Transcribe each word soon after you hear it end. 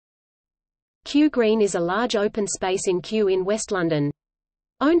Kew Green is a large open space in Kew in West London.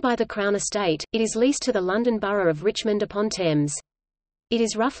 Owned by the Crown Estate, it is leased to the London Borough of Richmond upon Thames. It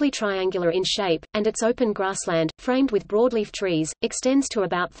is roughly triangular in shape, and its open grassland, framed with broadleaf trees, extends to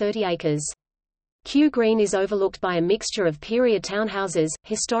about 30 acres. Kew Green is overlooked by a mixture of period townhouses,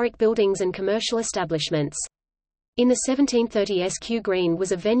 historic buildings and commercial establishments. In the 1730s, Kew Green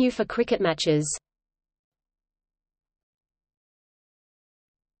was a venue for cricket matches.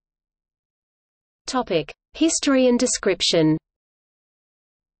 History and description.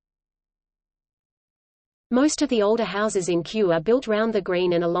 Most of the older houses in Kew are built round the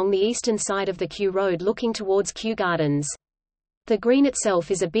green and along the eastern side of the Kew Road looking towards Kew Gardens. The green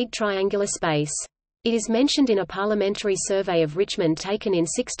itself is a big triangular space. It is mentioned in a parliamentary survey of Richmond taken in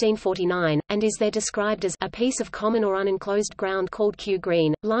 1649, and is there described as a piece of common or unenclosed ground called Kew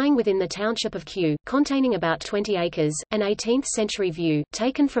Green, lying within the township of Kew, containing about 20 acres. An 18th-century view,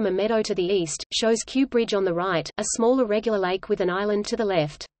 taken from a meadow to the east, shows Kew Bridge on the right, a small irregular lake with an island to the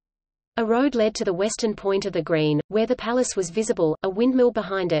left. A road led to the western point of the green, where the palace was visible, a windmill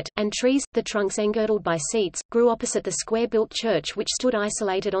behind it, and trees, the trunks engirdled by seats, grew opposite the square-built church which stood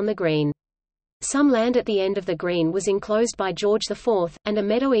isolated on the green. Some land at the end of the green was enclosed by George IV, and a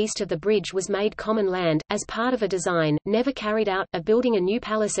meadow east of the bridge was made common land, as part of a design, never carried out, of building a new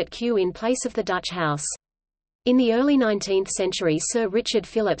palace at Kew in place of the Dutch house. In the early 19th century, Sir Richard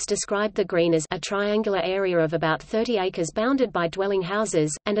Phillips described the green as a triangular area of about 30 acres bounded by dwelling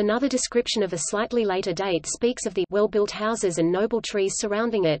houses, and another description of a slightly later date speaks of the well-built houses and noble trees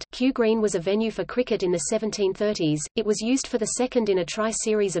surrounding it. Kew Green was a venue for cricket in the 1730s. It was used for the second in a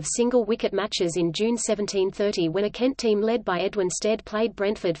tri-series of single-wicket matches in June 1730 when a Kent team led by Edwin Stead played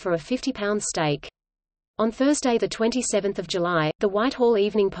Brentford for a £50 stake. On Thursday 27 July, the Whitehall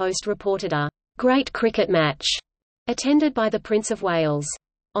Evening Post reported a great cricket match, attended by the Prince of Wales.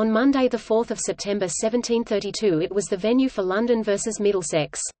 On Monday 4 September 1732 it was the venue for London vs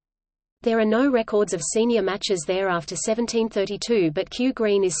Middlesex. There are no records of senior matches there after 1732, but Kew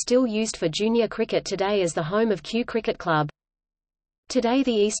Green is still used for junior cricket today as the home of Kew Cricket Club. Today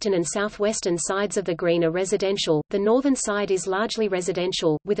the eastern and southwestern sides of the green are residential, the northern side is largely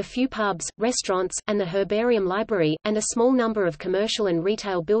residential, with a few pubs, restaurants, and the Herbarium Library, and a small number of commercial and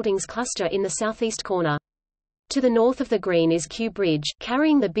retail buildings cluster in the southeast corner. To the north of the green is Kew Bridge,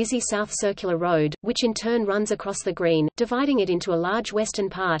 carrying the busy South Circular Road, which in turn runs across the green, dividing it into a large western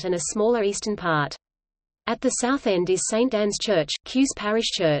part and a smaller eastern part. At the south end is St Anne's Church, Kew's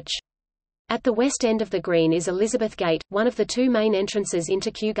parish church. At the west end of the green is Elizabeth Gate, one of the two main entrances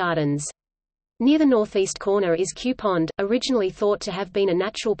into Kew Gardens. Near the northeast corner is Kew Pond, originally thought to have been a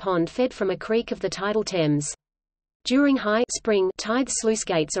natural pond fed from a creek of the tidal Thames. During high spring tides, sluice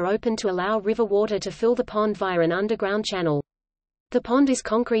gates are open to allow river water to fill the pond via an underground channel. The pond is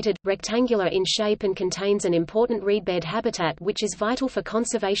concreted, rectangular in shape and contains an important reedbed habitat which is vital for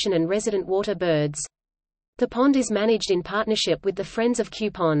conservation and resident water birds. The pond is managed in partnership with the Friends of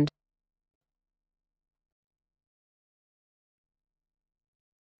Kew Pond.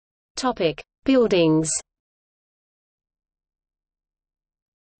 Buildings.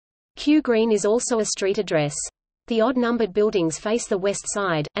 Kew Green is also a street address. The odd-numbered buildings face the west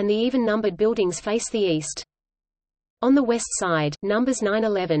side, and the even-numbered buildings face the east. On the west side, numbers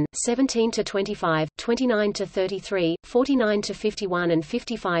 9-11, 17-25, 29-33, 49-51 and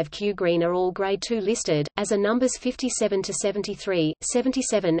 55 Kew Green are all Grade 2 listed, as are numbers 57-73,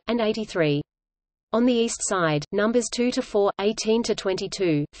 77, and 83. On the east side, numbers 2-4,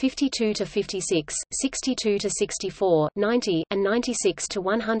 18-22, 52-56, 62-64, 90, and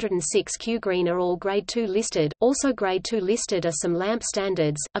 96-106 Kew Green are all Grade 2 listed. Also Grade 2 listed are some lamp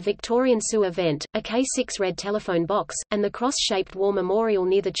standards, a Victorian sewer vent, a K6 red telephone box, and the cross-shaped war memorial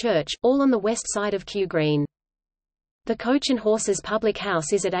near the church, all on the west side of Kew Green. The Coach and Horses public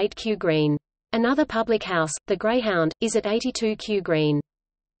house is at 8 Kew Green. Another public house, the Greyhound, is at 82 Kew Green.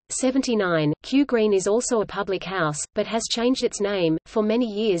 79. Kew Green is also a public house, but has changed its name. For many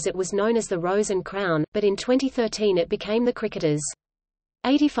years it was known as the Rose and Crown, but in 2013 it became the Cricketers.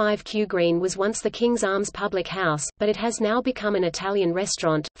 85 Kew Green was once the King's Arms public house, but it has now become an Italian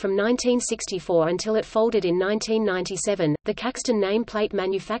restaurant. From 1964 until it folded in 1997, the Caxton Nameplate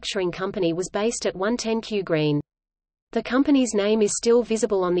Manufacturing Company was based at 110 Kew Green. The company's name is still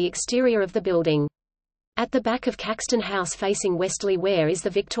visible on the exterior of the building. At the back of Caxton House facing Westerly Ware is the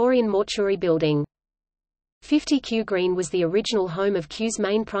Victorian Mortuary Building. 50 Kew Green was the original home of Kew's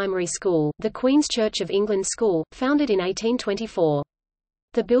main primary school, the Queen's Church of England School, founded in 1824.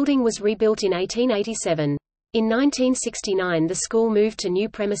 The building was rebuilt in 1887. In 1969 the school moved to new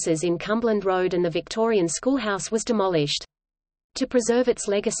premises in Cumberland Road and the Victorian schoolhouse was demolished. To preserve its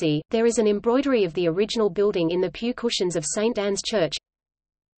legacy, there is an embroidery of the original building in the pew cushions of St. Anne's Church.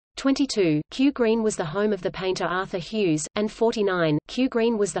 22. Kew Green was the home of the painter Arthur Hughes, and 49. Kew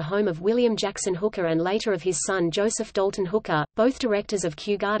Green was the home of William Jackson Hooker and later of his son Joseph Dalton Hooker, both directors of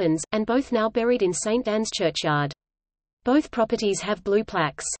Kew Gardens, and both now buried in St. Anne's Churchyard. Both properties have blue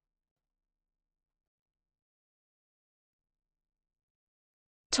plaques.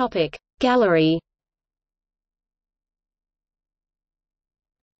 Topic: Gallery.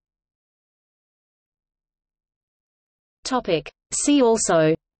 Topic: See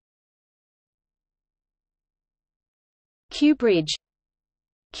also: Kew Bridge,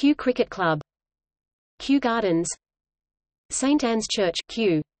 Kew Cricket Club, Kew Gardens, St Anne's Church,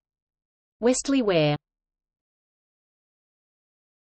 Kew, Westley Ware.